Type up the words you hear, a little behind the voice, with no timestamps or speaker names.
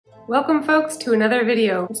Welcome folks to another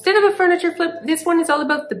video. Instead of a furniture flip, this one is all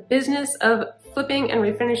about the business of flipping and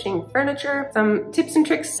refinishing furniture, some tips and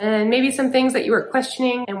tricks, and maybe some things that you were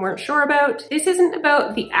questioning and weren't sure about. This isn't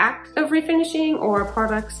about the act of refinishing or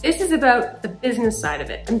products. This is about the business side of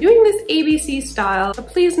it. I'm doing this ABC style, but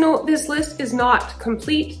please note this list is not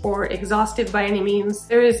complete or exhaustive by any means.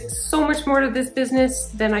 There is so much more to this business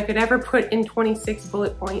than I could ever put in 26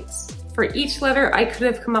 bullet points. For each letter, I could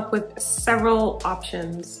have come up with several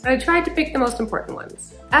options, but I tried to pick the most important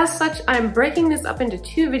ones. As such, I'm breaking this up into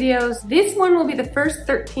two videos. This one will be the first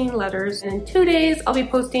 13 letters, and in 2 days, I'll be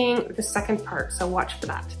posting the second part, so watch for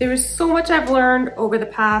that. There is so much I've learned over the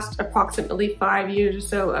past approximately 5 years or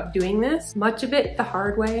so of doing this, much of it the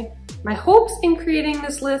hard way. My hopes in creating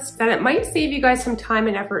this list that it might save you guys some time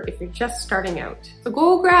and effort if you're just starting out. So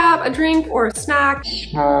go grab a drink or a snack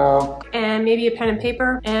and maybe a pen and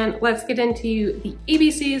paper, and let's get into the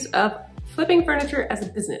ABCs of flipping furniture as a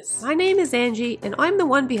business. My name is Angie and I'm the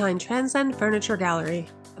one behind Transcend Furniture Gallery,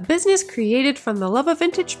 a business created from the love of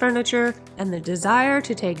vintage furniture and the desire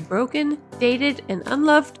to take broken, dated, and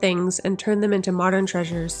unloved things and turn them into modern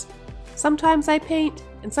treasures. Sometimes I paint,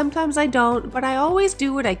 and sometimes I don't, but I always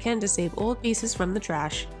do what I can to save old pieces from the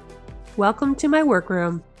trash. Welcome to my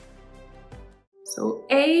workroom. So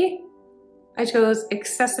A, I chose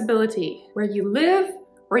accessibility, where you live,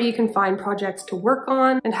 where you can find projects to work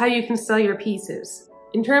on, and how you can sell your pieces.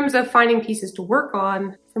 In terms of finding pieces to work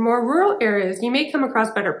on, for more rural areas, you may come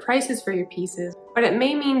across better prices for your pieces, but it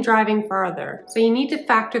may mean driving farther. So you need to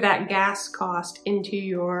factor that gas cost into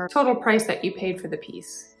your total price that you paid for the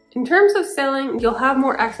piece. In terms of selling, you'll have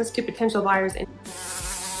more access to potential buyers in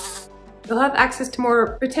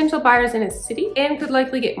a city and could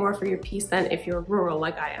likely get more for your piece than if you're rural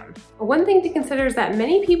like I am. But one thing to consider is that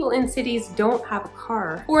many people in cities don't have a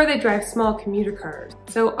car or they drive small commuter cars.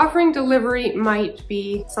 So offering delivery might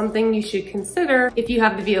be something you should consider if you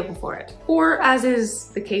have the vehicle for it. Or as is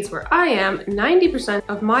the case where I am, 90%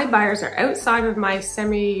 of my buyers are outside of my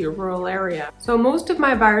semi-rural area. So most of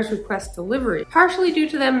my buyers request delivery, partially due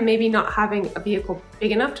to them maybe not having a vehicle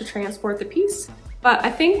big enough to transport the piece. But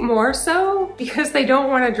I think more so because they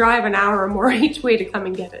don't want to drive an hour or more each way to come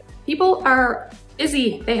and get it. People are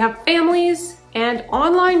busy, they have families, and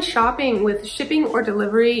online shopping with shipping or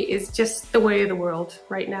delivery is just the way of the world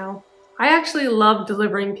right now. I actually love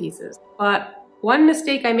delivering pieces, but one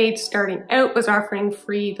mistake I made starting out was offering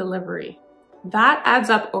free delivery. That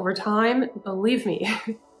adds up over time, believe me.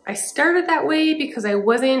 I started that way because I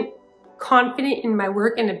wasn't confident in my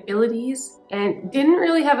work and abilities and didn't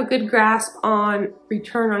really have a good grasp on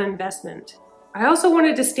return on investment. I also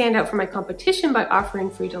wanted to stand out from my competition by offering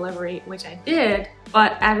free delivery, which I did,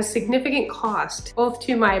 but at a significant cost, both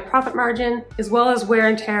to my profit margin as well as wear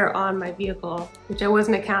and tear on my vehicle, which I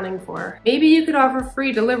wasn't accounting for. Maybe you could offer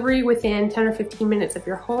free delivery within 10 or 15 minutes of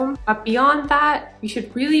your home, but beyond that, you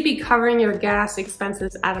should really be covering your gas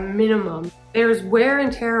expenses at a minimum. There's wear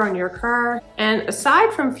and tear on your car, and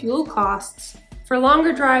aside from fuel costs, for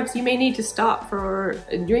longer drives, you may need to stop for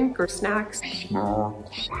a drink or snacks.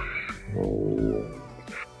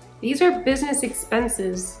 These are business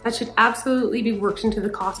expenses that should absolutely be worked into the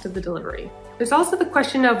cost of the delivery. There's also the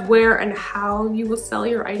question of where and how you will sell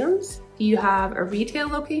your items. Do you have a retail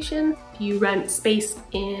location? Do you rent space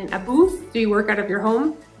in a booth? Do you work out of your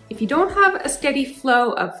home? If you don't have a steady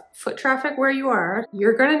flow of foot traffic where you are,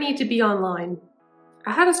 you're gonna need to be online.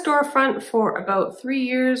 I had a storefront for about 3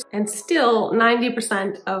 years, and still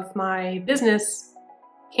 90% of my business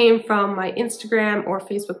came from my Instagram or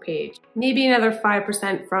Facebook page. Maybe another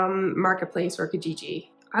 5% from Marketplace or Kijiji.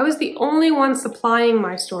 I was the only one supplying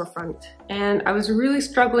my storefront, and I was really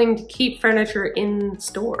struggling to keep furniture in the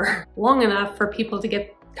store long enough for people to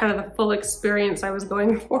get kind of the full experience I was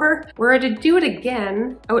going for. Were I to do it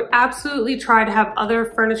again, I would absolutely try to have other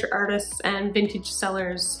furniture artists and vintage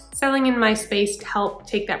sellers selling in my space to help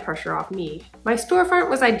take that pressure off me. My storefront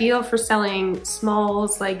was ideal for selling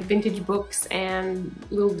smalls like vintage books and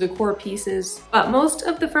little decor pieces, but most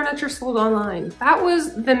of the furniture sold online. That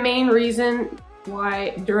was the main reason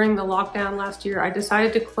why during the lockdown last year, I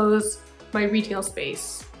decided to close my retail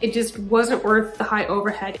space. It just wasn't worth the high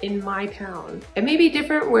overhead in my town. It may be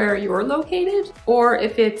different where you're located or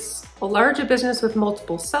if it's a larger business with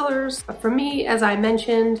multiple sellers, but for me, as I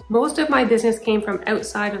mentioned, most of my business came from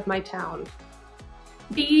outside of my town.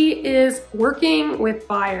 B is working with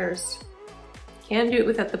buyers. Can't do it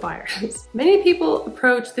without the buyers. Many people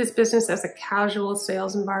approach this business as a casual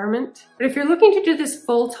sales environment, but if you're looking to do this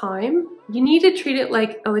full time, you need to treat it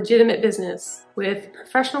like a legitimate business with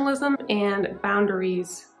professionalism and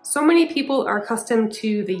boundaries. So many people are accustomed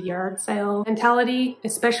to the yard sale mentality,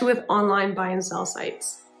 especially with online buy and sell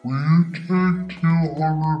sites. will you take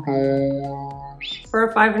 $200? For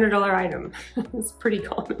a $500 item. It's pretty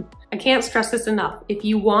common. I can't stress this enough. If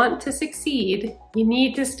you want to succeed, you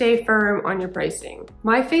need to stay firm on your pricing.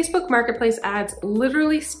 My Facebook Marketplace ads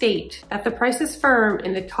literally state that the price is firm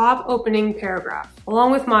in the top opening paragraph,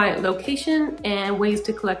 along with my location and ways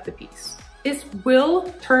to collect the piece. This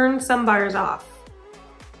will turn some buyers off.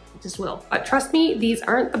 Just will. But trust me, these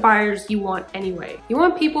aren't the buyers you want anyway. You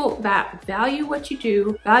want people that value what you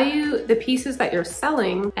do, value the pieces that you're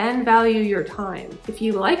selling, and value your time. If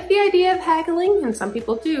you like the idea of haggling, and some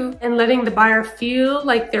people do, and letting the buyer feel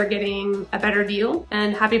like they're getting a better deal,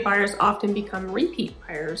 and happy buyers often become repeat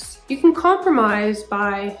buyers, you can compromise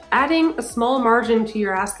by adding a small margin to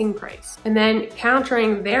your asking price, and then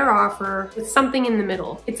countering their offer with something in the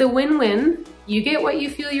middle. It's a win-win. You get what you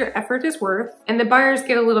feel your effort is worth, and the buyers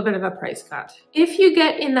get a little bit of a price cut. If you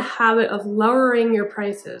get in the habit of lowering your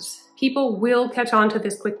prices, people will catch on to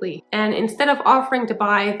this quickly. And instead of offering to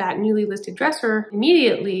buy that newly listed dresser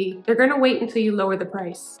immediately, they're gonna wait until you lower the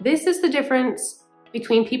price. This is the difference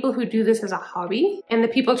between people who do this as a hobby and the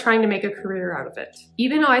people trying to make a career out of it.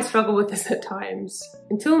 Even I struggle with this at times.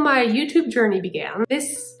 Until my YouTube journey began,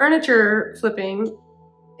 this furniture flipping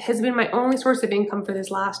has been my only source of income for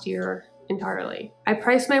this last year entirely. I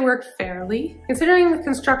price my work fairly, considering the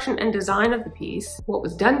construction and design of the piece, what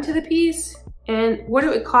was done to the piece, and what it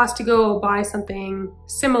would cost to go buy something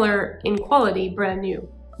similar in quality brand new.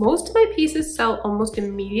 Most of my pieces sell almost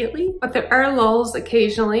immediately, but there are lulls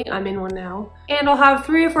occasionally. I'm in one now. And I'll have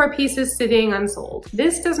 3 or 4 pieces sitting unsold.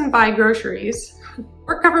 This doesn't buy groceries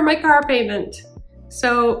or cover my car payment.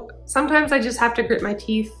 So sometimes I just have to grit my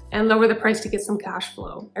teeth and lower the price to get some cash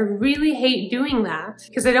flow. I really hate doing that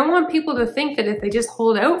because I don't want people to think that if they just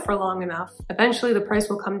hold out for long enough, eventually the price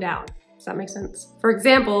will come down. Does that make sense? For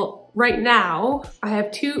example, right now, I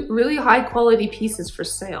have 2 really high quality pieces for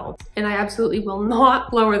sale, and I absolutely will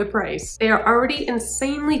not lower the price. They are already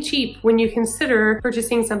insanely cheap when you consider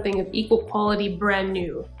purchasing something of equal quality brand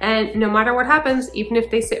new. And no matter what happens, even if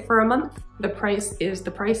they sit for a month, the price is the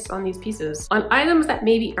price on these pieces. On items that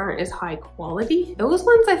maybe aren't as high quality, those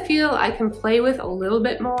ones I feel I can play with a little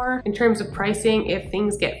bit more in terms of pricing if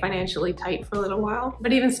things get financially tight for a little while.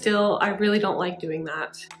 But even still, I really don't like doing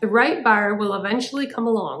that. The right buyer will eventually come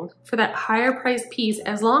along for that higher priced piece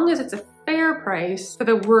as long as it's a fair price for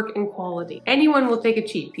the work and quality. Anyone will take a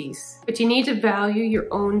cheap piece, but you need to value your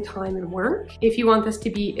own time and work if you want this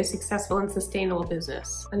to be a successful and sustainable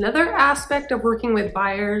business. Another aspect of working with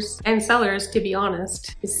buyers and sellers, to be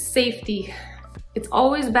honest, is safety. It's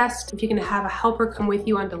always best if you can have a helper come with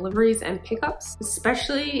you on deliveries and pickups,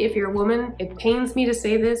 especially if you're a woman. It pains me to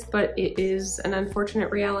say this, but it is an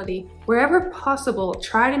unfortunate reality. Wherever possible,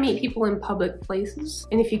 try to meet people in public places.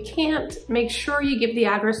 And if you can't, make sure you give the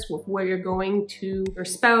address of where you're going to your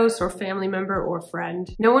spouse or family member or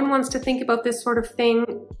friend. No one wants to think about this sort of thing,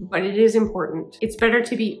 but it is important. It's better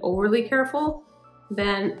to be overly careful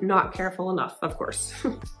than not careful enough, of course.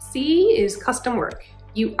 C is custom work.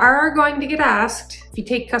 You are going to get asked if you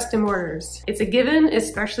take custom orders. It's a given,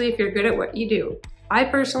 especially if you're good at what you do. I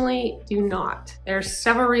personally do not. There are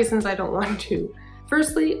several reasons I don't want to.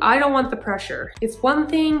 Firstly, I don't want the pressure. It's one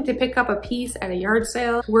thing to pick up a piece at a yard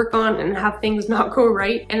sale, work on and have things not go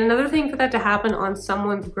right, and another thing for that to happen on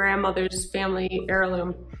someone's grandmother's family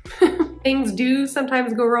heirloom. Things do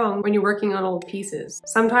sometimes go wrong when you're working on old pieces.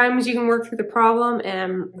 Sometimes you can work through the problem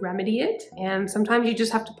and remedy it, and sometimes you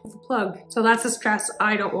just have to pull the plug. So that's a stress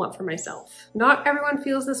I don't want for myself. Not everyone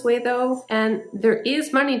feels this way though, and there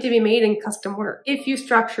is money to be made in custom work if you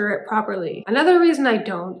structure it properly. Another reason I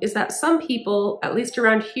don't is that some people, at least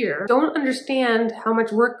around here, don't understand how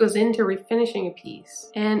much work goes into refinishing a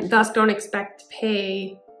piece, and thus don't expect to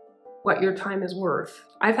pay what your time is worth.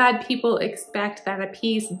 I've had people expect that a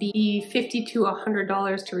piece be $50 to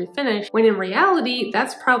 $100 to refinish, when in reality,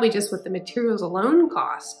 that's probably just what the materials alone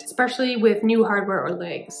cost, especially with new hardware or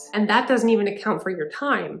legs. And that doesn't even account for your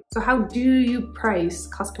time. So how do you price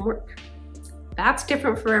custom work? That's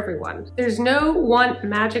different for everyone. There's no one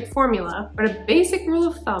magic formula, but a basic rule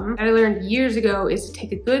of thumb that I learned years ago is to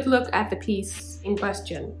take a good look at the piece in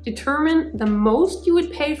question. Determine the most you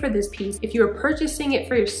would pay for this piece if you were purchasing it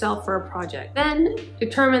for yourself for a project. Then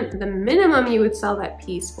determine the minimum you would sell that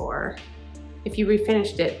piece for if you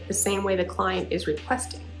refinished it the same way the client is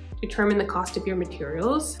requesting. Determine the cost of your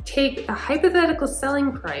materials. Take the hypothetical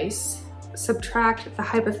selling price, subtract the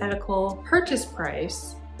hypothetical purchase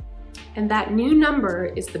price, and that new number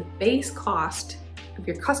is the base cost of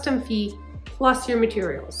your custom fee plus your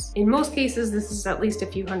materials. In most cases, this is at least a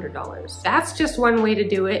few $100s. That's just one way to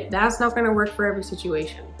do it. That's not going to work for every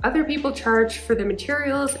situation. Other people charge for the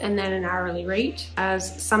materials and then an hourly rate,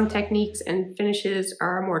 as some techniques and finishes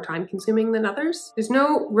are more time consuming than others. There's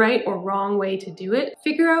no right or wrong way to do it.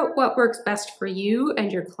 Figure out what works best for you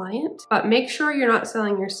and your client, but make sure you're not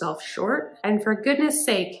selling yourself short. And for goodness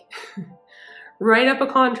sake, write up a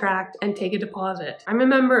contract and take a deposit. I'm a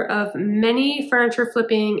member of many furniture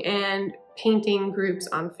flipping and painting groups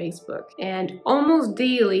on Facebook, and almost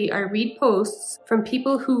daily I read posts from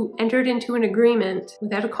people who entered into an agreement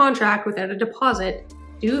without a contract, without a deposit,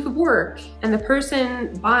 do the work, and the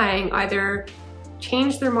person buying either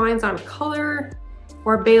changed their minds on color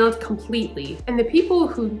or bailed completely. And the people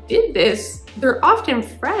who did this, they're often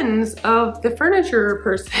friends of the furniture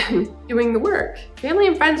person doing the work. Family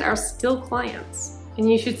and friends are still clients, and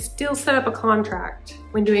you should still set up a contract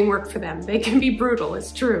when doing work for them. They can be brutal,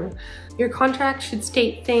 it's true. Your contract should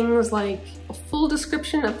state things like a full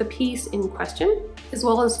description of the piece in question, as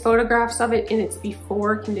well as photographs of it in its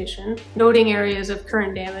before condition, noting areas of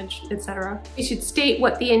current damage, etc. It should state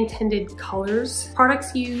what the intended colors,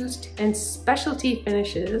 products used, and specialty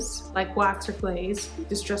finishes like wax or glaze,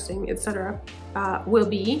 distressing, etc. Will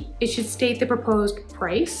be. It should state the proposed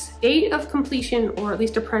price, date of completion, or at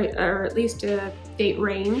least a date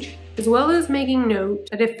range, as well as making note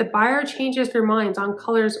that if the buyer changes their minds on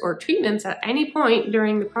colors or treatments at any point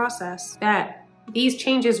during the process, that these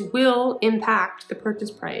changes will impact the purchase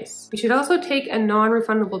price. You should also take a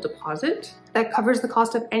non-refundable deposit that covers the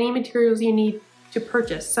cost of any materials you need to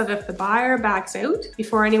purchase, so that if the buyer backs out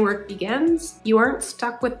before any work begins, you aren't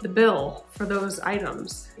stuck with the bill for those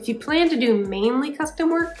items. If you plan to do mainly custom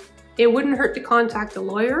work, it wouldn't hurt to contact a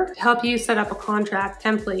lawyer to help you set up a contract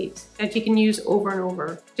template that you can use over and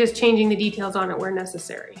over, just changing the details on it where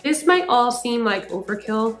necessary. This might all seem like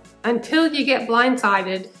overkill until you get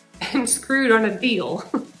blindsided and screwed on a deal.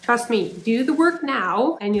 Trust me, do the work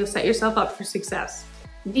now and you'll set yourself up for success.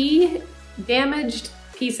 The damaged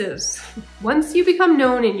pieces. Once you become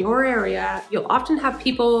known in your area, you'll often have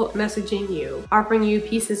people messaging you, offering you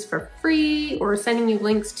pieces for free or sending you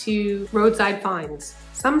links to roadside finds.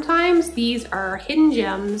 Sometimes these are hidden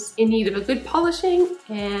gems in need of a good polishing,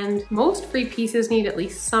 and most free pieces need at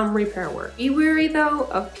least some repair work. Be wary though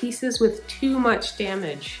of pieces with too much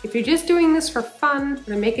damage. If you're just doing this for fun,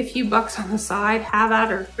 to make a few bucks on the side, have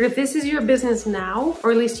at her. But if this is your business now,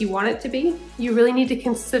 or at least you want it to be, you really need to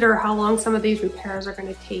consider how long some of these repairs are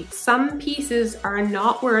going to take. Some pieces are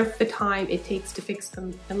not worth the time it takes to fix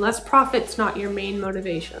them, unless profit's not your main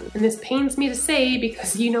motivation. And this pains me to say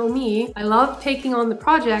because you know me, I love taking on the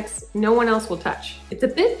projects no one else will touch. It's a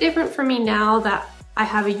bit different for me now that I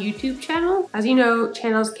have a YouTube channel. As you know,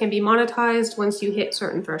 channels can be monetized once you hit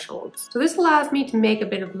certain thresholds. So this allows me to make a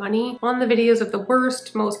bit of money on the videos of the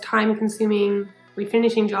worst, most time-consuming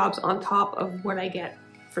refinishing jobs on top of what I get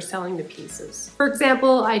for selling the pieces. For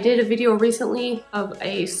example, I did a video recently of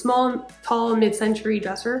a small, tall, mid-century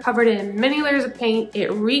dresser covered in many layers of paint.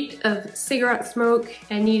 It reeked of cigarette smoke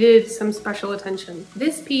and needed some special attention.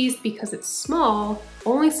 This piece, because it's small,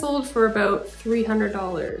 only sold for about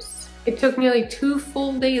 $300. It took nearly 2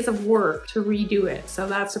 full days of work to redo it, so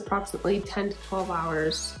that's approximately 10 to 12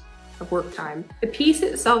 hours of work time. The piece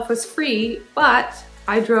itself was free, but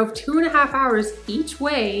I drove 2.5 hours each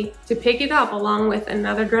way to pick it up along with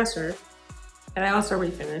another dresser that I also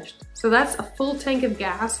refinished. So that's a full tank of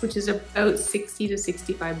gas, which is about 60 to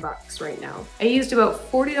 65 bucks right now. I used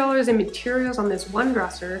about $40 in materials on this one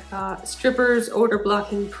dresser, strippers, odor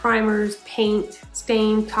blocking primers, paint,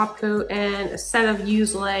 stain, top coat, and a set of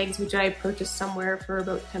used legs, which I purchased somewhere for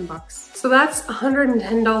about 10 bucks. So that's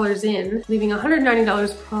 $110 in, leaving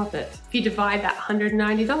 $190 profit. If you divide that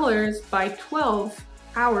 $190 by 12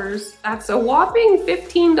 hours, that's a whopping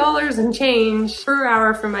 $15 and change per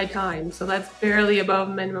hour for my time. So that's barely above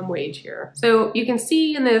minimum wage here. So you can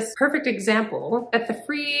see in this perfect example that the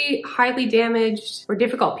free, highly damaged or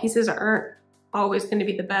difficult pieces aren't always going to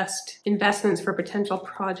be the best investments for potential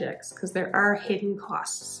projects, because there are hidden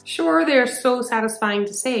costs. Sure, they're so satisfying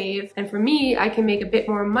to save, and for me, I can make a bit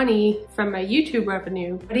more money from my YouTube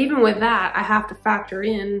revenue, but even with that, I have to factor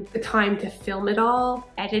in the time to film it all,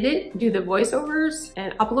 edit it, do the voiceovers,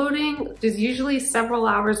 and uploading. There's usually several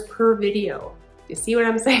hours per video. You see what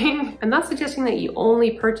I'm saying? I'm not suggesting that you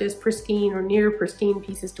only purchase pristine or near pristine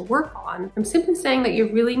pieces to work on. I'm simply saying that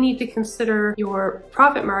you really need to consider your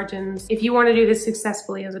profit margins if you want to do this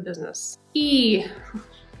successfully as a business. It's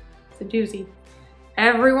a doozy.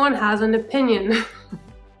 Everyone has an opinion.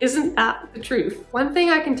 Isn't that the truth? One thing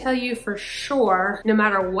I can tell you for sure, no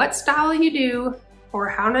matter what style you do, or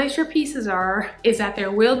how nice your pieces are is that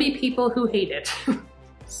there will be people who hate it.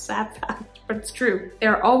 Sad fact, but it's true.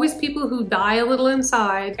 There are always people who die a little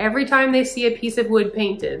inside every time they see a piece of wood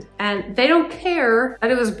painted. And they don't care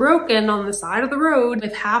that it was broken on the side of the road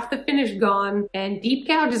with half the finish gone and deep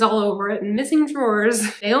gouges all over it and missing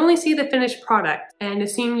drawers. They only see the finished product and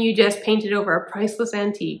assume you just painted over a priceless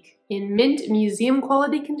antique in mint museum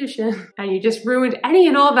quality condition and you just ruined any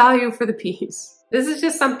and all value for the piece. This is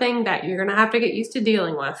just something that you're gonna have to get used to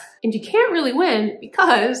dealing with. And you can't really win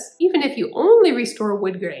because even if you only restore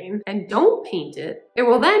wood grain and don't paint it, there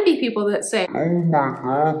will then be people that say, "Oh my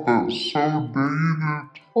god, that's so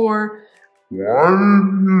dated." Or, "Why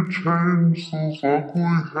didn't you change those ugly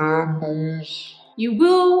handles?" You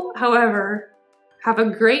will, however, have a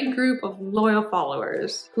great group of loyal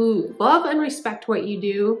followers who love and respect what you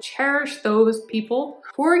do, cherish those people,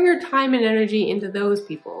 pour your time and energy into those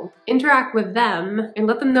people, interact with them, and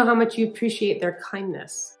let them know how much you appreciate their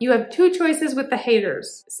kindness. You have two choices with the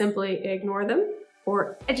haters. Simply ignore them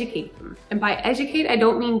or educate them. And by educate, I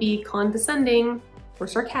don't mean be condescending or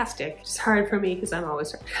sarcastic. It's hard for me because I'm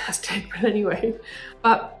always sarcastic, but anyway.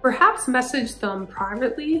 But perhaps message them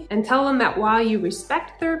privately and tell them that while you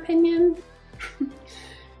respect their opinion,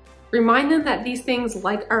 remind them that these things,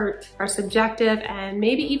 like art, are subjective and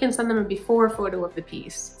maybe even send them a before photo of the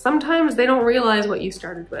piece. Sometimes they don't realize what you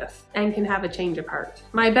started with and can have a change of heart.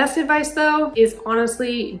 My best advice though is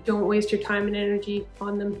honestly, don't waste your time and energy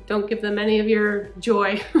on them. Don't give them any of your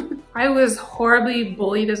joy. I was horribly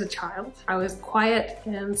bullied as a child. I was quiet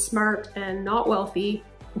and smart and not wealthy,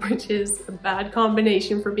 which is a bad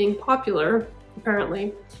combination for being popular,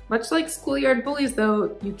 apparently. Much like schoolyard bullies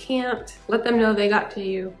though, you can't let them know they got to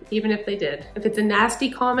you, even if they did. If it's a nasty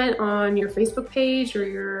comment on your Facebook page or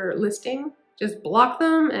your listing, just block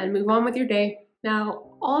them and move on with your day. Now,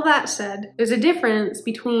 all that said, there's a difference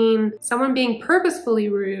between someone being purposefully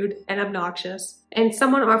rude and obnoxious and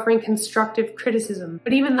someone offering constructive criticism.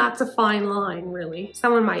 But even that's a fine line, really.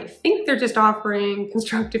 Someone might think they're just offering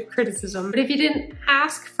constructive criticism, but if you didn't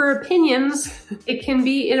ask for opinions, it can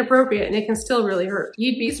be inappropriate and it can still really hurt.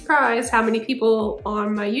 You'd be surprised how many people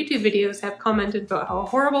on my YouTube videos have commented about how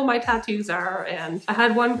horrible my tattoos are. And I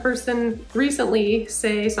had one person recently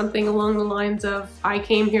say something along the lines of, "I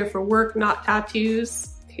came here for work, not tattoos.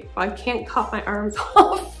 I can't cut my arms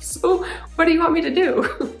off, so what do you want me to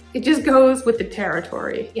do?" It just goes with the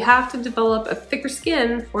territory. You have to develop a thicker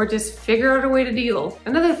skin or just figure out a way to deal.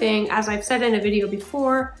 Another thing, as I've said in a video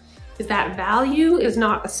before, is that value is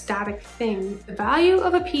not a static thing. The value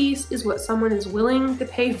of a piece is what someone is willing to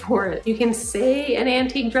pay for it. You can say an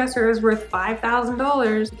antique dresser is worth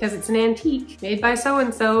 $5,000 because it's an antique made by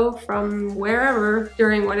so-and-so from wherever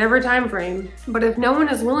during whatever time frame. But if no one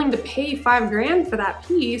is willing to pay $5 grand for that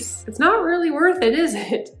piece, it's not really worth it, is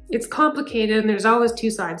it? It's complicated and there's always two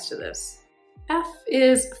sides to this. F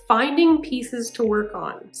is finding pieces to work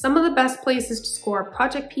on. Some of the best places to score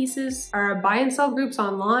project pieces are buy and sell groups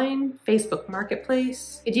online, Facebook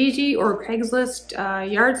Marketplace, Kijiji or Craigslist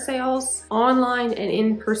yard sales, online and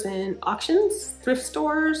in-person auctions, thrift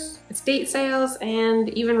stores, estate sales, and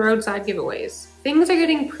even roadside giveaways. Things are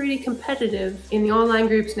getting pretty competitive in the online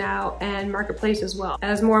groups now and marketplace as well,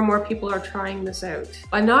 as more and more people are trying this out.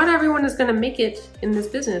 But not everyone is gonna make it in this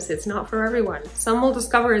business. It's not for everyone. Some will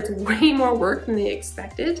discover it's way more work than they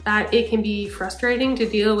expected, that it can be frustrating to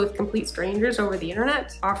deal with complete strangers over the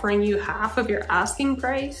internet, offering you half of your asking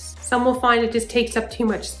price. Some will find it just takes up too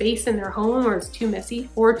much space in their home, or it's too messy,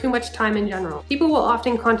 or too much time in general. People will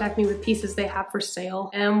often contact me with pieces they have for sale,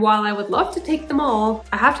 and while I would love to take them all,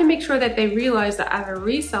 I have to make sure that they realize that as a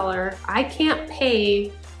reseller, I can't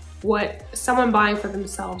pay what someone buying for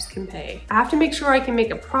themselves can pay. I have to make sure I can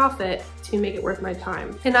make a profit to make it worth my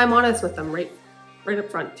time. And I'm honest with them right up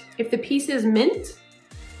front. If the piece is mint,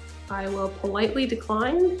 I will politely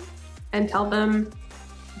decline and tell them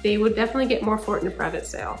they would definitely get more for it in a private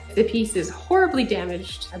sale. If the piece is horribly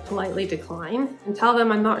damaged, I politely decline and tell them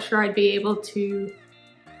I'm not sure I'd be able to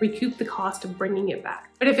recoup the cost of bringing it back.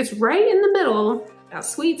 But if it's right in the middle, that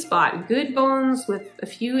sweet spot, good bones with a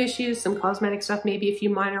few issues, some cosmetic stuff, maybe a few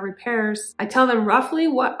minor repairs, I tell them roughly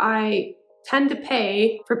what I tend to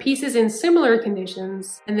pay for pieces in similar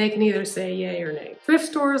conditions, and they can either say yay or nay. Thrift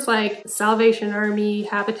stores like Salvation Army,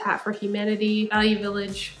 Habitat for Humanity, Value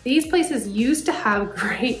Village, these places used to have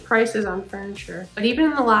great prices on furniture, but even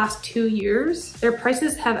in the last 2 years, their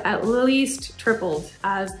prices have at least tripled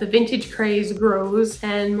as the vintage craze grows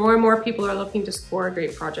and more people are looking to score a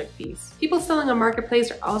great project piece. People selling on Marketplace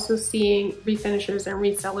are also seeing refinishers and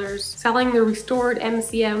resellers selling the restored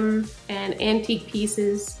MCM and antique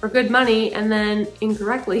pieces for good money money and then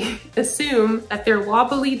incorrectly assume that their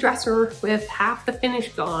wobbly dresser with half the finish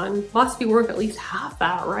gone must be worth at least half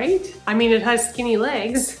that, right? I mean, it has skinny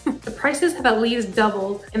legs. The prices have at least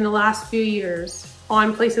doubled in the last few years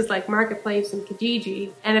on places like Marketplace and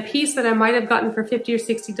Kijiji, and a piece that I might have gotten for $50 or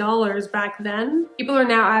 $60 back then, people are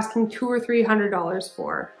now asking $200 or $300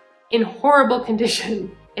 for, in horrible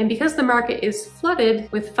condition. And because the market is flooded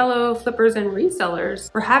with fellow flippers and resellers,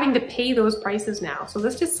 we're having to pay those prices now. So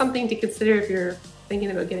that's just something to consider if you're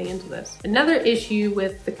thinking about getting into this. Another issue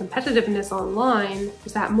with the competitiveness online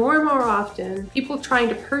is that more and more often, people trying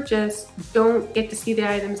to purchase don't get to see the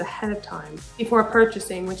items ahead of time before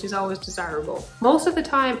purchasing, which is always desirable. Most of the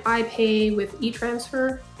time, I pay with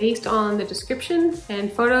e-transfer based on the description and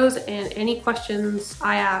photos and any questions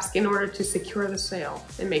I ask in order to secure the sale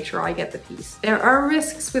and make sure I get the piece. There are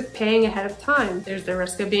risks with paying ahead of time. There's the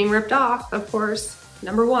risk of being ripped off, of course,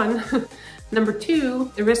 number one. Number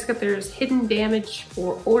two, the risk that there's hidden damage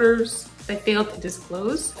or odors that I failed to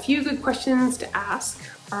disclose. A few good questions to ask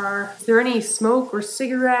are, is there any smoke or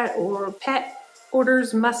cigarette or pet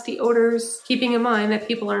odors, musty odors? Keeping in mind that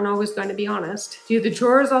people aren't always going to be honest. Do the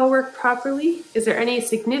drawers all work properly? Is there any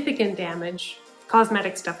significant damage?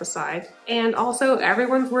 Cosmetic stuff aside. And also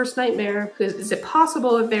everyone's worst nightmare, is it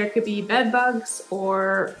possible that there could be bed bugs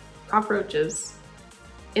or cockroaches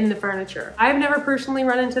in the furniture? I've never personally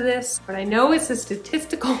run into this, but I know it's a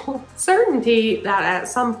statistical certainty that at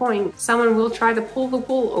some point someone will try to pull the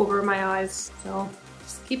wool over my eyes. So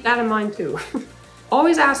just keep that in mind too.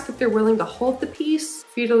 Always ask if they're willing to hold the piece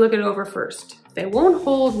for you to look it over first. If they won't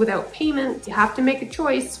hold without payment, you have to make a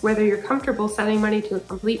choice whether you're comfortable sending money to a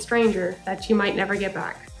complete stranger that you might never get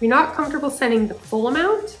back. If you're not comfortable sending the full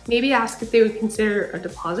amount, maybe ask if they would consider a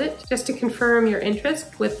deposit just to confirm your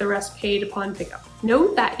interest with the rest paid upon pickup.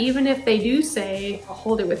 Note that even if they do say, I'll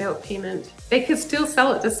hold it without payment, they could still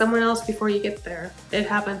sell it to someone else before you get there. It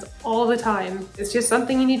happens all the time. It's just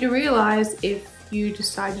something you need to realize if you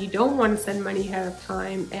decide you don't want to send money ahead of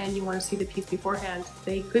time and you want to see the piece beforehand.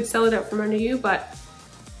 They could sell it out from under you, but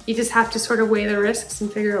you just have to sort of weigh the risks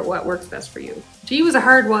and figure out what works best for you. G was a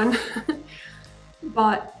hard one,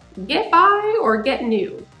 but get by or get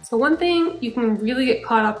new. So one thing you can really get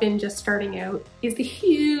caught up in just starting out is the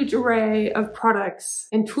huge array of products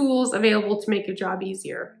and tools available to make your job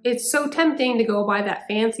easier. It's so tempting to go buy that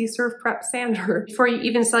fancy surf prep sander before you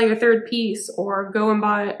even sell your third piece, or go and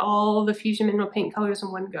buy all the Fusion Mineral Paint colors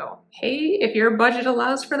in one go. Hey, if your budget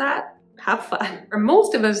allows for that, have fun. For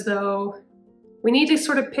most of us though, we need to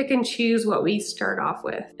sort of pick and choose what we start off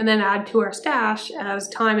with and then add to our stash as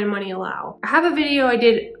time and money allow. I have a video I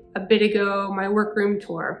did a bit ago, my workroom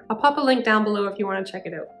tour. I'll pop a link down below if you want to check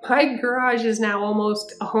it out. My garage is now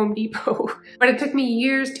almost a Home Depot, but it took me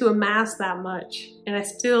years to amass that much, and I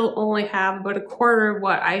still only have about a quarter of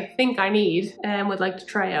what I think I need and would like to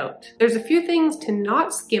try out. There's a few things to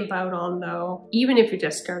not skimp out on though, even if you're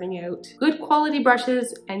just starting out. Good quality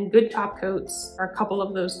brushes and good top coats are a couple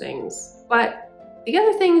of those things. But the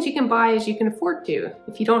other things you can buy as you can afford to.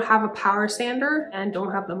 If you don't have a power sander and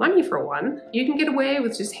don't have the money for one, you can get away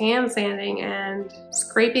with just hand sanding and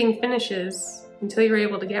scraping finishes until you're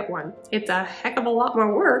able to get one. It's a heck of a lot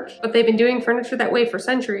more work, but they've been doing furniture that way for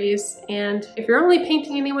centuries, and if you're only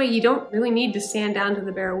painting anyway, you don't really need to sand down to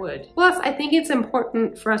the bare wood. Plus, I think it's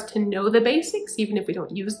important for us to know the basics, even if we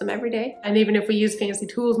don't use them every day, and even if we use fancy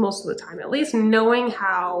tools most of the time. At least knowing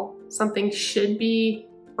how something should be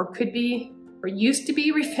or could be or used to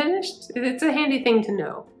be refinished, it's a handy thing to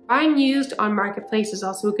know. Buying used on Marketplace is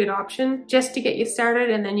also a good option just to get you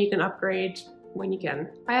started, and then you can upgrade when you can.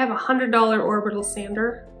 I have a $100 orbital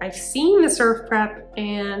sander. I've seen the surf prep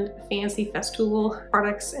and fancy Festool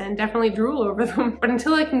products and definitely drool over them, but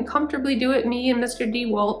until I can comfortably do it, me and Mr.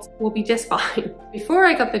 DeWalt will be just fine. Before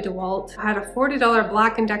I got the DeWalt, I had a $40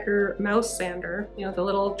 Black & Decker mouse sander, you know, the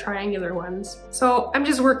little triangular ones. So I'm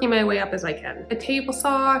just working my way up as I can. A table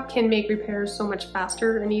saw can make repairs so much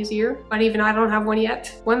faster and easier, but even I don't have one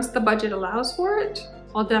yet. Once the budget allows for it,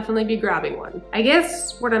 I'll definitely be grabbing one. I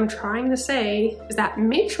guess what I'm trying to say is that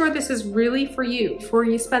make sure this is really for you before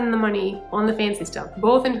you spend the money on the fancy stuff,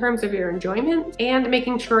 both in terms of your enjoyment and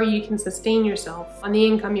making sure you can sustain yourself on the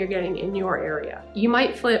income you're getting in your area. You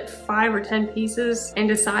might flip 5 or 10 pieces and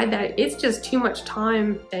decide that it's just too much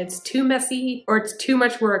time, that it's too messy, or it's too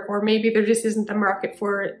much work, or maybe there just isn't the market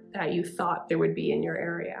for it that you thought there would be in your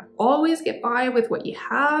area. Always get by with what you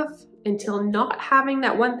have until not having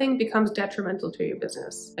that one thing becomes detrimental to your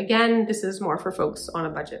business. Again, this is more for folks on a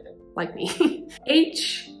budget like me.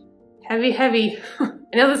 H, heavy.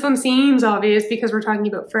 I know this one seems obvious because we're talking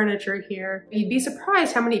about furniture here. You'd be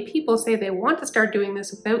surprised how many people say they want to start doing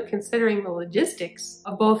this without considering the logistics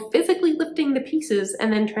of both physically lifting the pieces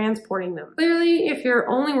and then transporting them. Clearly, if you're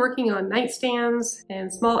only working on nightstands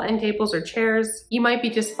and small end tables or chairs, you might be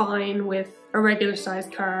just fine with a regular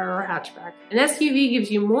sized car or hatchback. An SUV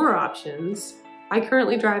gives you more options. I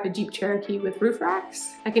currently drive a Jeep Cherokee with roof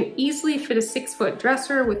racks. I can easily fit a 6-foot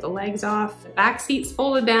dresser with the legs off, the back seats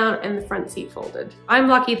folded down, and the front seat folded. I'm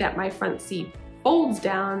lucky that my front seat folds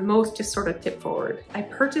down, most just sort of tip forward. I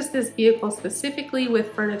purchased this vehicle specifically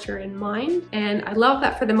with furniture in mind, and I love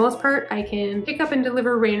that for the most part I can pick up and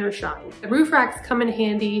deliver rain or shine. The roof racks come in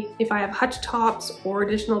handy if I have hutch tops or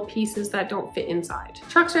additional pieces that don't fit inside.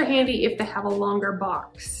 Trucks are handy if they have a longer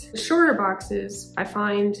box. The shorter boxes I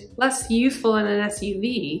find less useful in an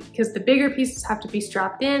SUV because the bigger pieces have to be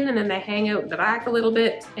strapped in and then they hang out the back a little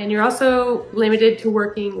bit, and you're also limited to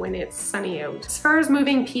working when it's sunny out. As far as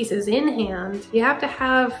moving pieces in hand, you have to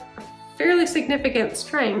have a fairly significant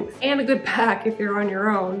strength and a good back if you're on your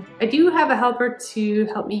own. I do have a helper to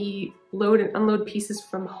help me load and unload pieces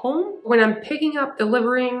from home. When I'm picking up,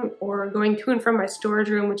 delivering, or going to and from my storage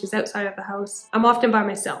room, which is outside of the house, I'm often by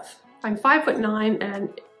myself. I'm 5'9" and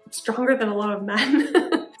stronger than a lot of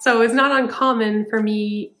men. So it's not uncommon for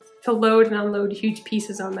me to load and unload huge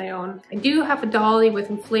pieces on my own. I do have a dolly with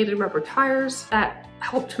inflated rubber tires that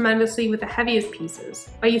help tremendously with the heaviest pieces,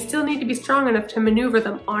 but you still need to be strong enough to maneuver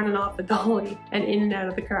them on and off the dolly and in and out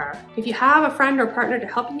of the car. If you have a friend or partner to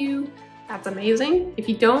help you, that's amazing. If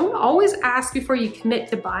you don't, always ask before you commit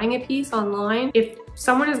to buying a piece online if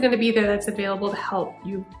someone is going to be there that's available to help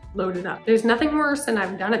you load it up. There's nothing worse, and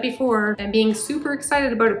I've done it before, than being super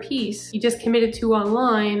excited about a piece you just committed to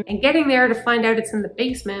online and getting there to find out it's in the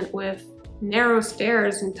basement with narrow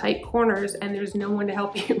stairs and tight corners and there's no one to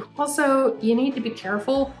help you. Also, you need to be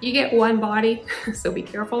careful. You get one body, so be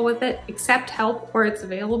careful with it. Accept help where it's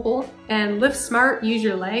available and lift smart, use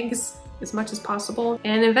your legs as much as possible,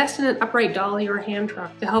 and invest in an upright dolly or hand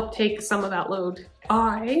truck to help take some of that load.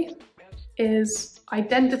 I is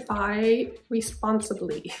identify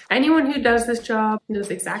responsibly. Anyone who does this job knows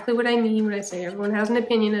exactly what I mean when I say everyone has an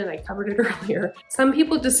opinion, and I covered it earlier. Some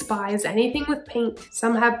people despise anything with paint.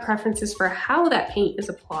 Some have preferences for how that paint is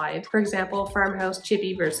applied. For example, farmhouse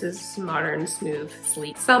chippy versus modern smooth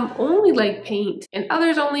sleek. Some only like paint, and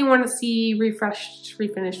others only want to see refreshed,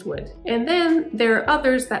 refinished wood. And then there are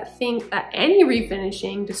others that think that any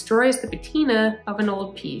refinishing destroys the patina of an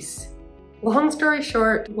old piece. Long story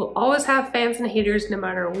short, we'll always have fans and haters no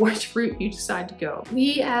matter which route you decide to go.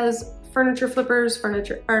 We as furniture flippers,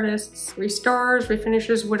 furniture artists, restorers,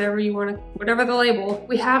 refinishers, whatever the label,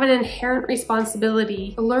 we have an inherent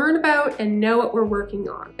responsibility to learn about and know what we're working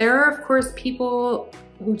on. There are of course people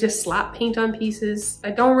who just slap paint on pieces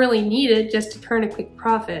that don't really need it just to turn a quick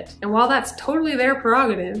profit. And while that's totally their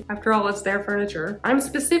prerogative, after all, it's their furniture, I'm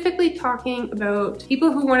specifically talking about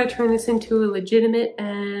people who want to turn this into a legitimate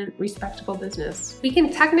and respectable business. We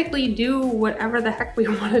can technically do whatever the heck we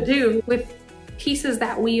want to do with pieces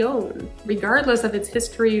that we own, regardless of its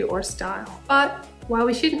history or style. But while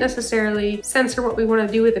we shouldn't necessarily censor what we want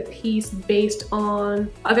to do with a piece based on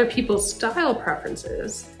other people's style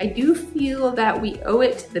preferences, I do feel that we owe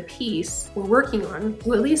it to the piece we're working on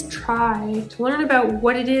to at least try to learn about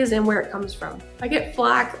what it is and where it comes from. I get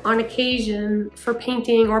flack on occasion for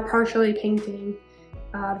painting or partially painting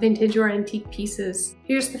vintage or antique pieces.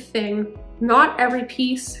 Here's the thing. Not every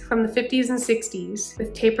piece from the 50s and 60s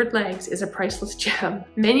with tapered legs is a priceless gem.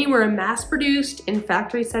 Many were mass-produced in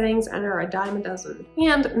factory settings and are a dime a dozen.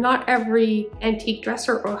 And not every antique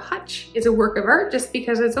dresser or hutch is a work of art just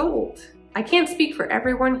because it's old. I can't speak for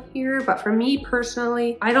everyone here, but for me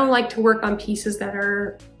personally, I don't like to work on pieces that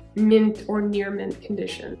are mint or near mint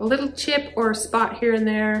condition. A little chip or a spot here and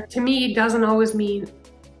there, to me, doesn't always mean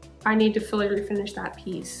I need to fully refinish that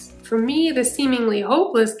piece. For me, the seemingly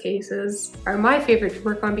hopeless cases are my favorite to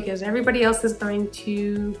work on because everybody else is going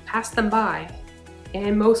to pass them by,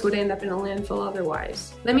 and most would end up in a landfill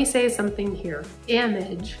otherwise. Let me say something here.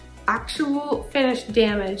 Damage, actual finished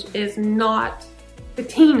damage, is not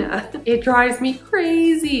patina. It drives me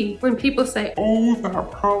crazy when people say, "Oh,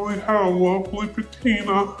 that probably had a lovely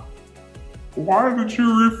patina. Why did you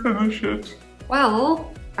refinish it?"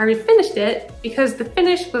 Well, I refinished it because the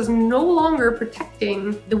finish was no longer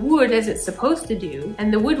protecting the wood as it's supposed to do,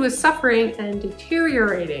 and the wood was suffering and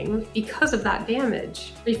deteriorating because of that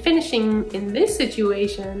damage. Refinishing in this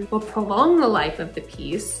situation will prolong the life of the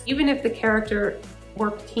piece, even if the character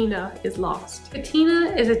or patina is lost.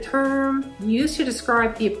 Patina is a term used to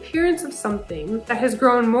describe the appearance of something that has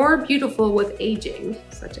grown more beautiful with aging,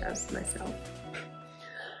 such as myself.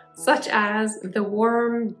 such as the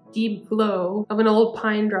warm, deep glow of an old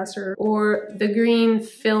pine dresser or the green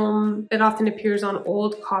film that often appears on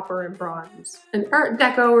old copper and bronze. An Art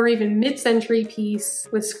Deco or even mid-century piece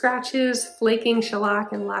with scratches, flaking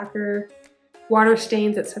shellac and lacquer, water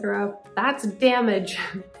stains, etc. That's damage.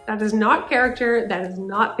 That is not character, that is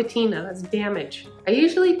not patina, that's damage. I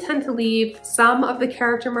usually tend to leave some of the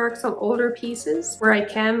character marks on older pieces where I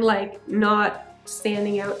can, like not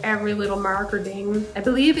standing out every little mark or ding. I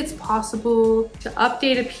believe it's possible to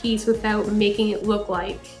update a piece without making it look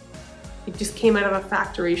like it just came out of a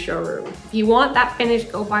factory showroom. If you want that finish,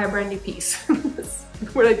 go buy a brand new piece. That's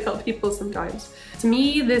what I tell people sometimes. To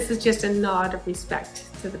me, this is just a nod of respect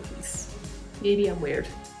to the piece. Maybe I'm weird.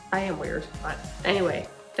 I am weird, but anyway,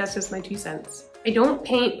 that's just my 2 cents. I don't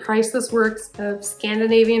paint priceless works of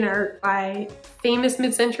Scandinavian art by famous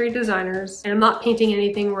mid-century designers, and I'm not painting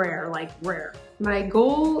anything rare, like rare. My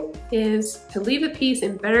goal is to leave a piece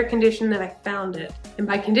in better condition than I found it. And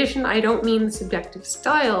by condition, I don't mean the subjective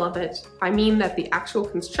style of it. I mean that the actual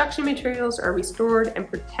construction materials are restored and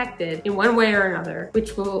protected in one way or another,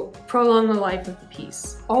 which will prolong the life of the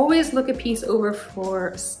piece. Always look a piece over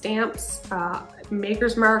for stamps,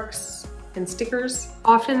 maker's marks, and stickers.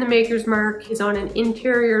 Often the maker's mark is on an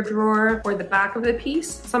interior drawer or the back of the piece.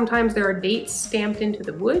 Sometimes there are dates stamped into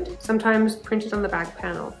the wood, sometimes printed on the back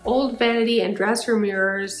panel. Old vanity and dresser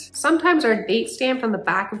mirrors sometimes are date stamped on the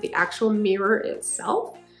back of the actual mirror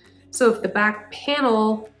itself. So if the back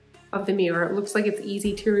panel of the mirror looks like it's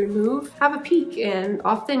easy to remove, have a peek and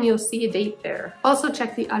often you'll see a date there. Also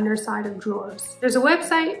check the underside of drawers. There's a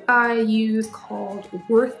website I use called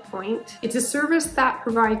Worthpoint. It's a service that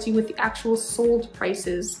provides you with the actual sold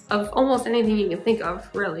prices of almost anything you can think of,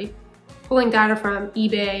 really. Pulling data from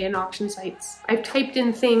eBay and auction sites. I've typed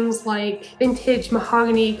in things like vintage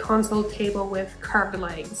mahogany console table with carved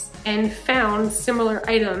legs and found similar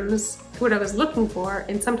items to what I was looking for,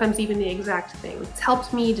 and sometimes even the exact thing. It's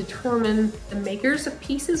helped me determine the makers of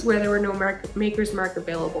pieces where there were no maker's mark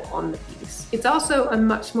available on the piece. It's also a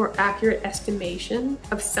much more accurate estimation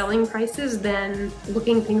of selling prices than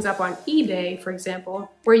looking things up on eBay, for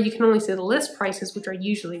example, where you can only see the list prices, which are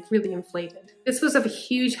usually really inflated. This was of a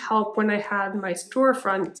huge help when I had my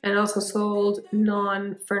storefront and also sold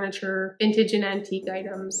non-furniture, vintage and antique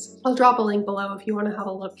items. I'll drop a link below if you want to have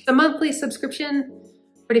a look. It's a monthly subscription,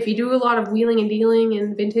 but if you do a lot of wheeling and dealing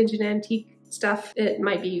in vintage and antique stuff, it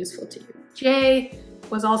might be useful to you. J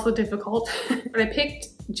was also difficult, but I picked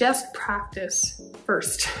just practice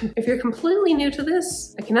first. If you're completely new to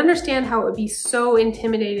this, I can understand how it would be so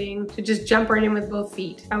intimidating to just jump right in with both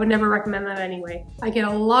feet. I would never recommend that anyway. I get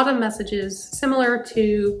a lot of messages similar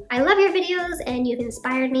to, I love your videos and you've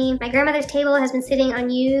inspired me. My grandmother's table has been sitting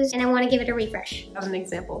unused and I want to give it a refresh. as an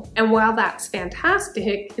example. And while that's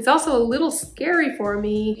fantastic, it's also a little scary for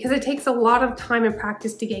me because it takes a lot of time and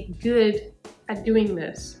practice to get good at doing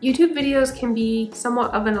this. YouTube videos can be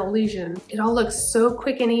somewhat of an illusion. It all looks so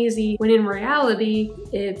quick and easy when in reality,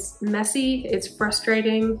 it's messy, it's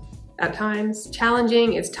frustrating at times,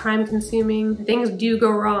 challenging, it's time consuming. Things do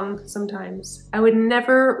go wrong sometimes. I would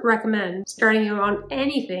never recommend starting out on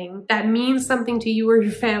anything that means something to you or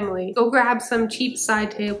your family. Go grab some cheap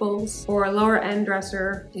side tables or a lower end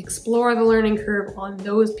dresser. Explore the learning curve on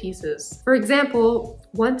those pieces. For example,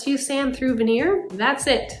 once you sand through veneer, that's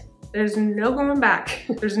it. There's no going back.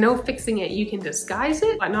 There's no fixing it. You can disguise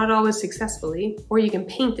it, but not always successfully, or you can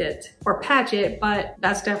paint it or patch it, but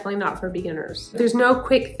that's definitely not for beginners. There's no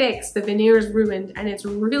quick fix. The veneer is ruined and it's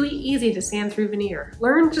really easy to sand through veneer.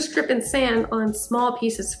 Learn to strip and sand on small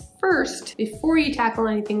pieces first before you tackle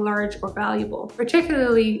anything large or valuable,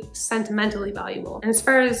 particularly sentimentally valuable. And as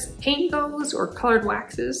far as paint goes or colored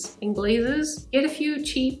waxes and glazes, get a few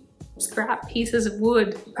cheap scrap pieces of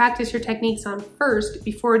wood to practice your techniques on first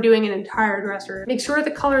before doing an entire dresser. Make sure the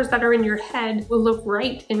colors that are in your head will look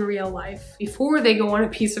right in real life before they go on a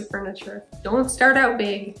piece of furniture. Don't start out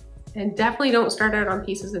big, and definitely don't start out on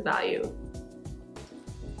pieces of value.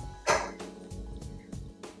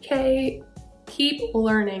 Okay, keep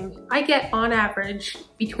learning. I get on average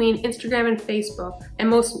between Instagram and Facebook, and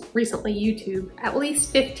most recently YouTube, at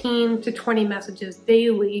least 15 to 20 messages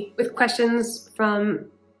daily with questions from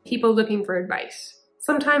people looking for advice.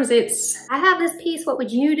 Sometimes it's, I have this piece, what would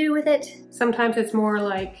you do with it? Sometimes it's more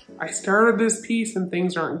like, I started this piece and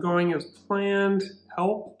things aren't going as planned.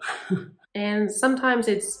 Help. and sometimes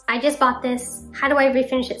it's, I just bought this. How do I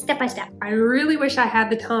refinish it step by step? I really wish I had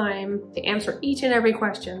the time to answer each and every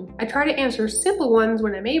question. I try to answer simple ones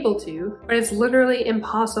when I'm able to, but it's literally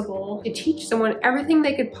impossible to teach someone everything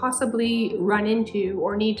they could possibly run into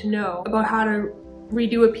or need to know about how to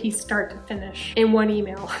redo a piece start to finish in one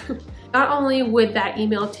email. Not only would that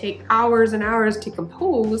email take hours and hours to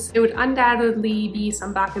compose, it would undoubtedly be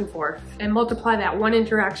some back and forth. And multiply that one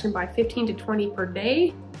interaction by 15 to 20 per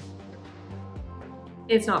day,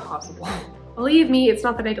 it's not possible. Believe me, it's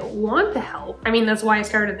not that I don't want to help. I mean, that's why I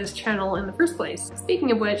started this channel in the first place.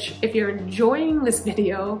 Speaking of which, if you're enjoying this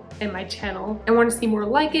video and my channel and want to see more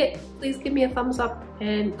like it, please give me a thumbs up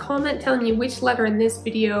and comment telling me which letter in this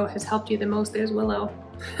video has helped you the most. There's Willow.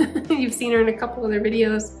 You've seen her in a couple other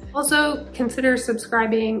videos. Also, consider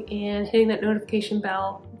subscribing and hitting that notification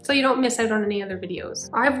bell so you don't miss out on any other videos.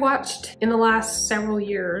 I've watched in the last several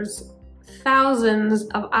years thousands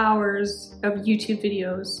of hours of YouTube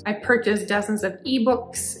videos. I've purchased dozens of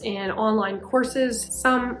ebooks and online courses,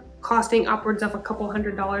 some costing upwards of a couple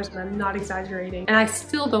 $100s, and I'm not exaggerating. And I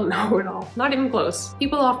still don't know it all, not even close.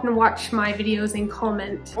 People often watch my videos and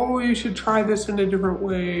comment, "Oh, you should try this in a different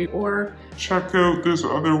way," or "Check out this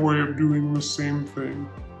other way of doing the same thing."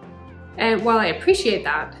 and while I appreciate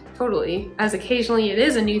that, totally, as occasionally it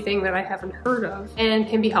is a new thing that I haven't heard of and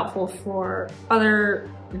can be helpful for other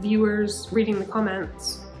viewers reading the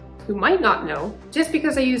comments who might not know. Just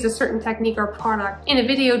because I use a certain technique or product in a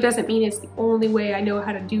video doesn't mean it's the only way I know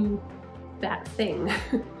how to do that thing.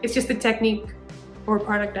 It's just the technique or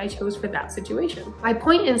product I chose for that situation. My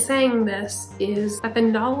point in saying this is that the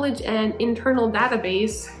knowledge and internal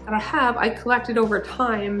database that I collected over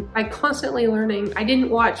time by constantly learning. I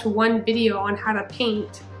didn't watch one video on how to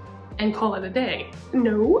paint and call it a day.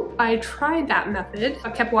 No, I tried that method. I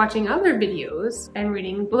kept watching other videos and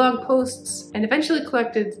reading blog posts and eventually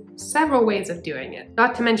collected several ways of doing it,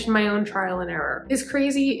 not to mention my own trial and error. This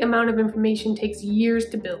crazy amount of information takes years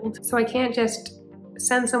to build, so I can't just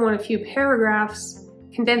send someone a few paragraphs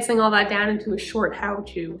condensing all that down into a short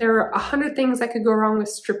how-to. There are 100 things that could go wrong with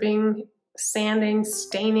stripping, sanding,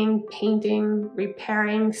 staining, painting,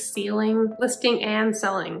 repairing, sealing, listing, and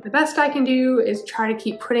selling. The best I can do is try to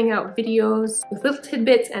keep putting out videos with little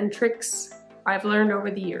tidbits and tricks I've learned over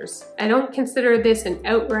the years. I don't consider this an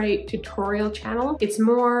outright tutorial channel. It's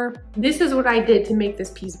more, this is what I did to make this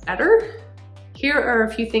piece better. Here are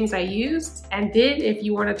a few things I used and did if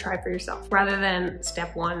you want to try for yourself, rather than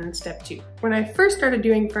step 1, step 2. When I first started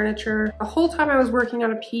doing furniture, the whole time I was working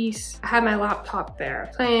on a piece, I had my laptop there,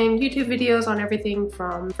 playing YouTube videos on everything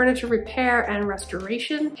from furniture repair and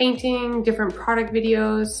restoration, painting, different product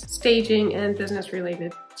videos, staging, and business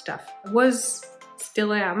related stuff.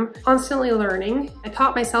 Still am, constantly learning. I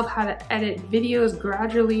taught myself how to edit videos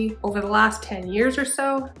gradually over the last 10 years or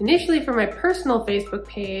so, initially for my personal Facebook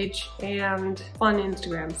page and fun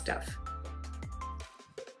Instagram stuff.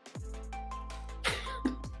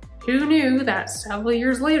 Who knew that several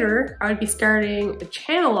years later, I would be starting a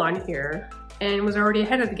channel on here and was already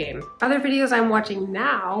ahead of the game. Other videos I'm watching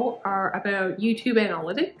now are about YouTube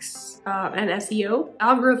analytics and SEO,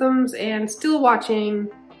 algorithms, and still watching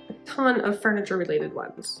a ton of furniture related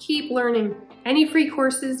ones. Keep learning. Any free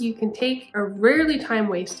courses you can take are rarely time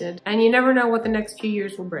wasted, and you never know what the next few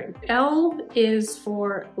years will bring. L is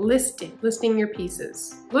for listing your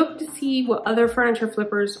pieces. Look to see what other furniture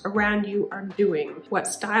flippers around you are doing. What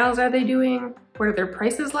styles are they doing? What are their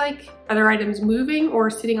prices like? Are their items moving or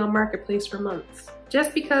sitting on Marketplace for months?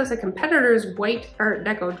 Just because a competitor's white Art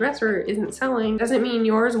Deco dresser isn't selling doesn't mean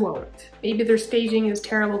yours won't. Maybe their staging is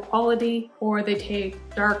terrible quality, or they take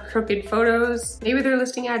dark, crooked photos. Maybe their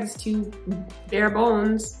listing ad is too bare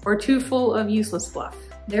bones or too full of useless fluff.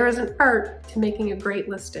 There is an art to making a great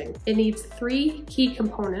listing. It needs 3 key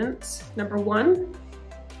components. Number 1,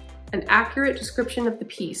 an accurate description of the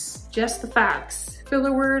piece, just the facts.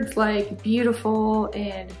 Filler words like beautiful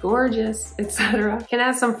and gorgeous, etc. can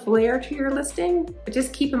add some flair to your listing, but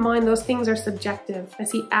just keep in mind those things are subjective. I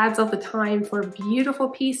see ads all the time for beautiful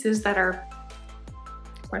pieces that are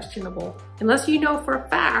questionable. Unless you know for a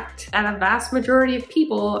fact that a vast majority of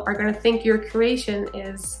people are going to think your creation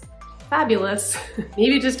is fabulous,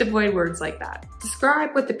 maybe just avoid words like that.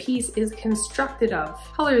 Describe what the piece is constructed of,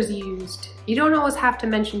 colors used. You don't always have to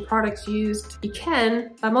mention products used. You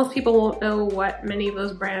can, but most people won't know what many of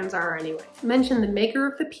those brands are anyway. Mention the maker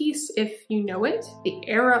of the piece if you know it, the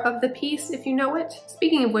era of the piece if you know it.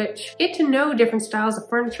 Speaking of which, get to know different styles of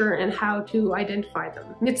furniture and how to identify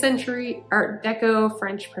them. Mid-century, Art Deco,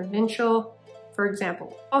 French Provincial, for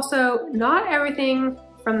example. Also, not everything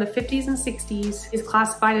from the 50s and 60s is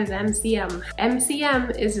classified as MCM.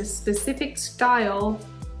 MCM is a specific style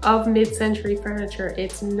of mid-century furniture.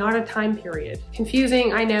 It's not a time period.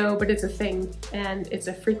 Confusing, I know, but it's a thing, and it's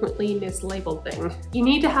a frequently mislabeled thing. You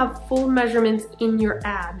need to have full measurements in your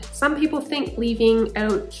ad. Some people think leaving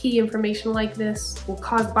out key information like this will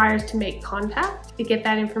cause buyers to make contact to get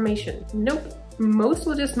that information. Nope. most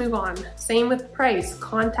will just move on. Same with price.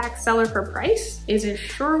 Contact seller for price is a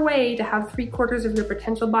sure way to have 3/4 of your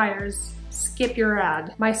potential buyers skip your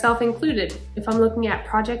ad, myself included. If I'm looking at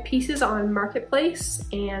project pieces on Marketplace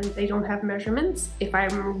and they don't have measurements, if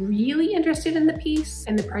I'm really interested in the piece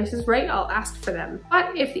and the price is right, I'll ask for them.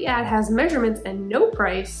 But if the ad has measurements and no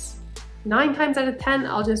price, 9 times out of 10,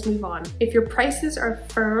 I'll just move on. If your prices are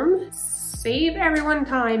firm, save everyone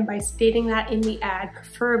time by stating that in the ad,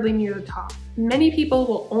 preferably near the top. Many people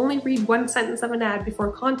will only read 1 sentence of an ad before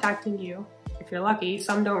contacting you. If you're lucky,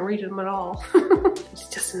 some don't read them at all. It's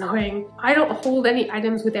just annoying. I don't hold any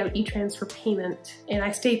items without e-transfer payment, and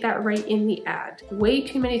I state that right in the ad. Way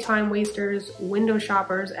too many time wasters, window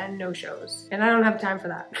shoppers, and no-shows. And I don't have time for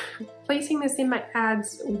that. Placing this in my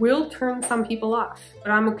ads will turn some people off,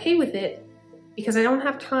 but I'm okay with it because I don't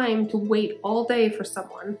have time to wait all day for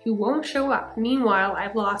someone who won't show up. Meanwhile,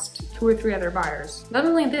 I've lost 2 or 3 other buyers. Not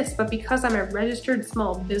only this, but because I'm a registered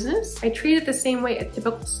small business, I treat it the same way a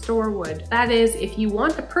typical store would. That is, if you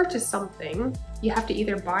want to purchase something, you have to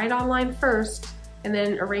either buy it online first and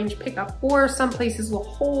then arrange pickup, or some places will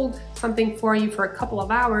hold something for you for a couple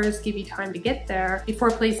of hours, give you time to get there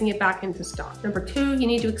before placing it back into stock. Number 2, you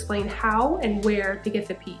need to explain how and where to get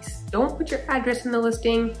the piece. Don't put your address in the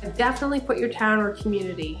listing, but definitely put your town or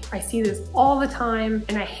community. I see this all the time,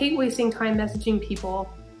 and I hate wasting time messaging people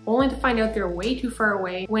only to find out they're way too far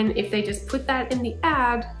away, when if they just put that in the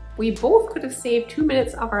ad, we both could have saved 2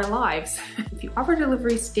 minutes of our lives. If you offer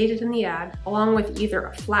delivery stated in the ad, along with either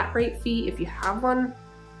a flat rate fee if you have one,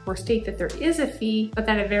 or state that there is a fee, but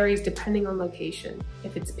that it varies depending on location.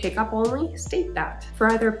 If it's pickup only, state that.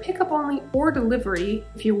 For either pickup only or delivery,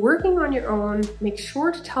 if you're working on your own, make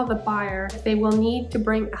sure to tell the buyer that they will need to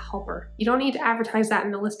bring a helper. You don't need to advertise that in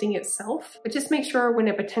the listing itself, but just make sure when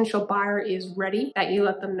a potential buyer is ready that you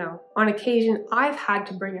let them know. On occasion, I've had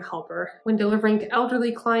to bring a helper when delivering to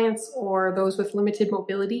elderly clients or those with limited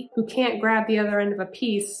mobility who can't grab the other end of a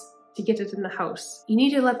piece to get it in the house. You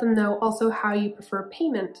need to let them know also how you prefer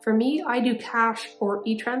payment. For me, I do cash or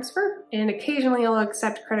e-transfer, and occasionally I'll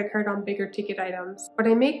accept credit card on bigger ticket items. But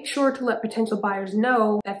I make sure to let potential buyers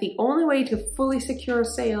know that the only way to fully secure a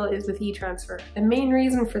sale is with e-transfer. The main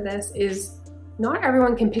reason for this is not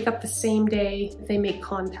everyone can pick up the same day if they make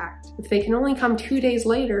contact. If they can only come 2 days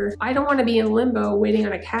later, I don't want to be in limbo waiting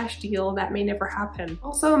on a cash deal that may never happen.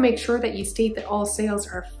 Also, make sure that you state that all sales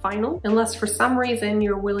are final, unless for some reason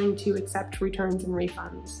you're willing to accept returns and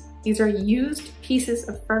refunds. These are used pieces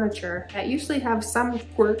of furniture that usually have some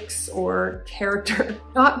quirks or character,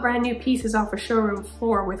 not brand new pieces off a showroom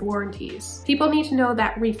floor with warranties. People need to know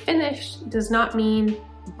that refinished does not mean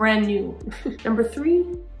brand new. Number 3,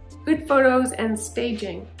 good photos and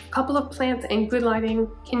staging. A couple of plants and good lighting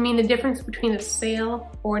can mean the difference between a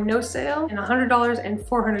sale or no sale and $100 and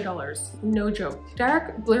 $400. No joke.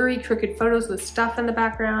 Dark, blurry, crooked photos with stuff in the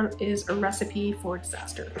background is a recipe for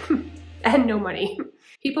disaster. And no money.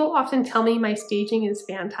 People often tell me my staging is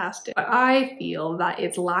fantastic, but I feel that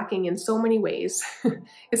it's lacking in so many ways,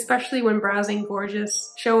 especially when browsing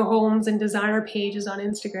gorgeous show homes and designer pages on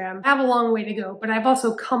Instagram. I have a long way to go, but I've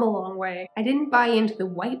also come a long way. I didn't buy into the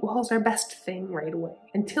white walls are best thing right away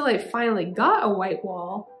until I finally got a white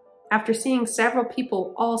wall after seeing several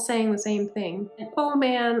people all saying the same thing. And oh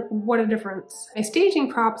man, what a difference. My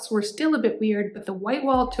staging props were still a bit weird, but the white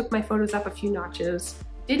wall took my photos up a few notches,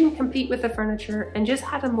 didn't compete with the furniture, and just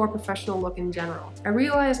had a more professional look in general. I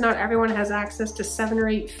realize not everyone has access to 7 or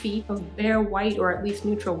 8 feet of bare white or at least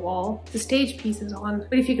neutral wall to stage pieces on,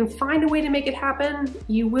 but if you can find a way to make it happen,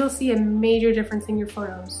 you will see a major difference in your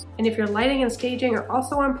photos. And if your lighting and staging are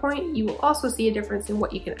also on point, you will also see a difference in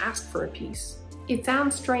what you can ask for a piece. It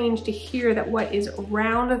sounds strange to hear that what is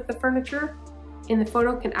around the furniture in the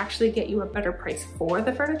photo can actually get you a better price for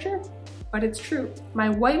the furniture, but it's true. My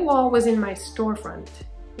white wall was in my storefront,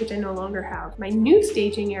 which I no longer have. My new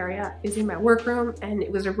staging area is in my workroom, and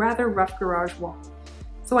it was a rather rough garage wall.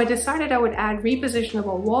 So I decided I would add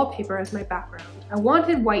repositionable wallpaper as my background. I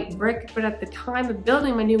wanted white brick, but at the time of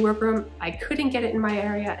building my new workroom, I couldn't get it in my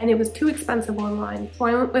area and it was too expensive online. So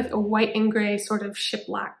I went with a white and gray sort of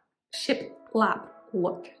shiplap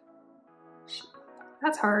look.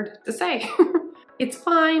 That's hard to say. It's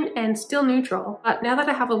fine and still neutral, but now that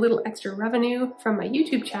I have a little extra revenue from my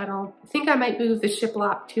YouTube channel, I think I might move the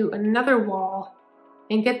shiplap to another wall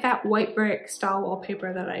and get that white brick style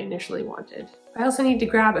wallpaper that I initially wanted. I also need to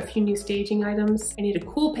grab a few new staging items. I need a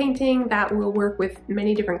cool painting that will work with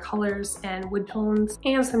many different colors and wood tones,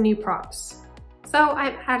 and some new props. So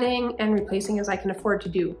I'm adding and replacing as I can afford to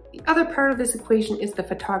do. The other part of this equation is the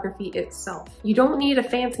photography itself. You don't need a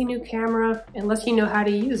fancy new camera unless you know how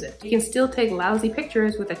to use it. You can still take lousy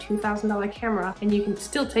pictures with a $2,000 camera, and you can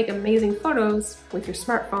still take amazing photos with your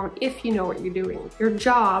smartphone if you know what you're doing. Your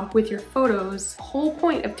job with your photos, the whole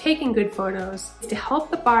point of taking good photos is to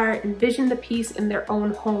help the buyer envision the piece in their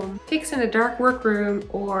own home. Pics in a dark workroom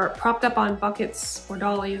or propped up on buckets or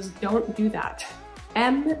dollies, don't do that.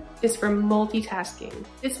 M is for multitasking.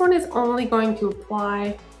 This one is only going to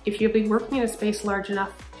apply if you'll be working in a space large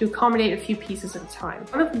enough to accommodate a few pieces at a time.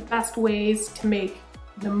 One of the best ways to make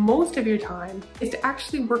the most of your time is to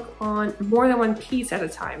actually work on more than one piece at a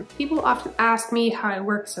time. People often ask me how I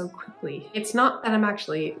work so quickly. It's not that I'm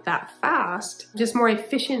actually that fast, I'm just more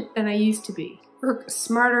efficient than I used to be. Work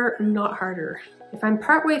smarter, not harder. If I'm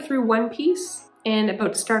partway through one piece and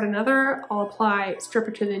about to start another, I'll apply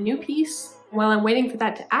stripper to the new piece. While I'm waiting for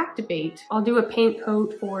that to activate, I'll do a paint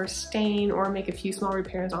coat or stain or make a few small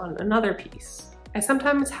repairs on another piece. I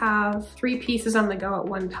sometimes have 3 pieces on the go at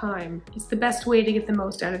one time. It's the best way to get the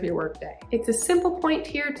most out of your workday. It's a simple point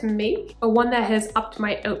here to make, but one that has upped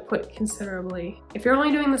my output considerably. If you're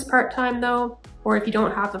only doing this part-time though, or if you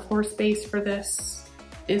don't have the floor space for this,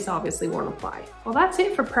 is obviously won't apply. Well, that's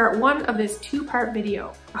it for part 1 of this 2-part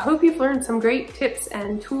video. I hope you've learned some great tips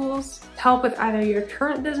and tools to help with either your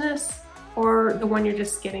current business or the one you're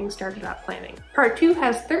just getting started at planning. Part 2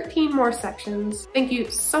 has 13 more sections. Thank you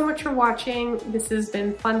so much for watching. This has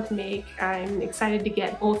been fun to make. I'm excited to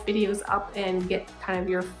get both videos up and get kind of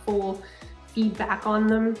your full feedback on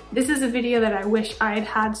them. This is a video that I wish I had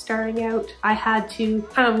had starting out. I had to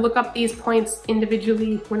kind of look up these points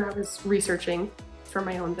individually when I was researching for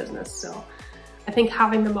my own business. So I think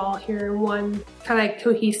having them all here in one kind of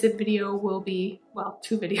cohesive video will be, well,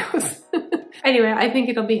 2 videos. Anyway, I think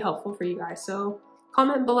it'll be helpful for you guys. So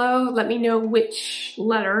comment below, let me know which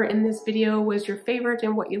letter in this video was your favorite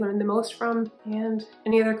and what you learned the most from, and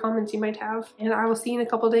any other comments you might have. And I will see you in a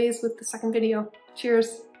couple days with the second video.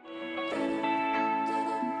 Cheers.